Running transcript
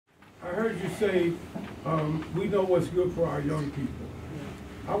heard you say we know what's good for our young people.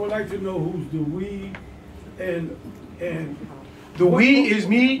 I would like to know who's the we and the we is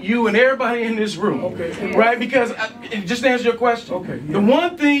me, you, and everybody in this room. Okay. Right? Because, just to answer your question, okay, yeah. The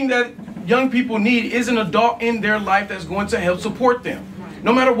one thing that young people need is an adult in their life that's going to help support them,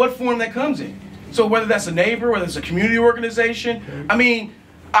 no matter what form that comes in. So whether that's a neighbor, whether it's a community organization. Okay. I mean,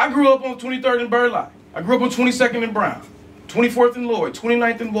 I grew up on 23rd and Burleigh. I grew up on 22nd and Brown, 24th and Lloyd,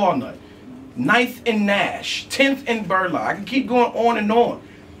 29th and Walnut, 9th and Nash, 10th and Burleigh. I can keep going on and on.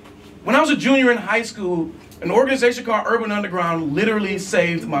 When I was a junior in high school, an organization called Urban Underground literally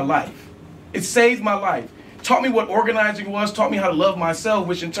saved my life. It saved my life. Taught me what organizing was, taught me how to love myself,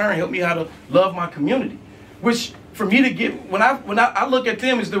 which in turn helped me how to love my community. Which, for me to get, when I look at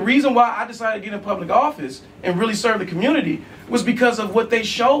them, is the reason why I decided to get in public office and really serve the community was because of what they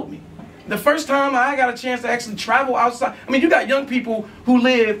showed me. The first time I got a chance to actually travel outside, I mean, you got young people who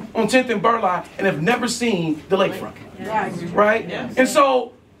live on 10th and Burleigh and have never seen the lakefront, right? Yes. And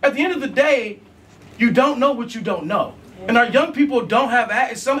so, at the end of the day, you don't know what you don't know. And our young people don't have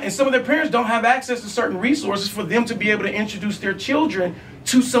access, and some of their parents don't have access to certain resources for them to be able to introduce their children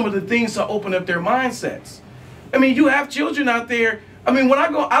to some of the things to open up their mindsets. I mean, you have children out there. I mean,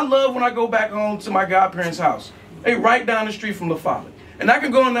 I love when I go back home to my godparents' house. They right down the street from the father. And I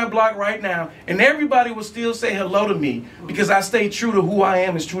can go on that block right now, and everybody will still say hello to me because I stay true to who I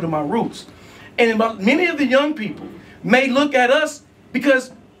am, is true to my roots. And many of the young people may look at us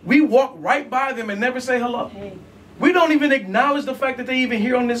because we walk right by them and never say hello. We don't even acknowledge the fact that they're even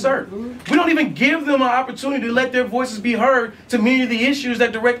here on this earth. We don't even give them an opportunity to let their voices be heard to many of the issues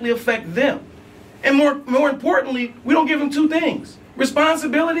that directly affect them. And more importantly, we don't give them two things: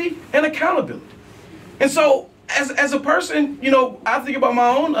 responsibility and accountability. And so, as a person, you know, I think about my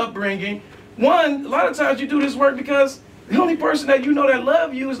own upbringing. One, a lot of times you do this work because the only person that you know that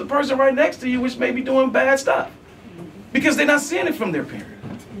love you is the person right next to you, which may be doing bad stuff. Because they're not seeing it from their parent.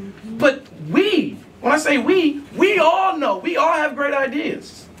 But when I say we all know, we all have great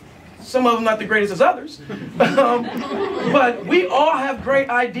ideas. Some of them not the greatest as others. But we all have great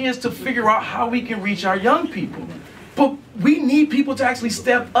ideas to figure out how we can reach our young people. But we need people to actually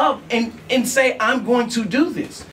step up and say, I'm going to do this.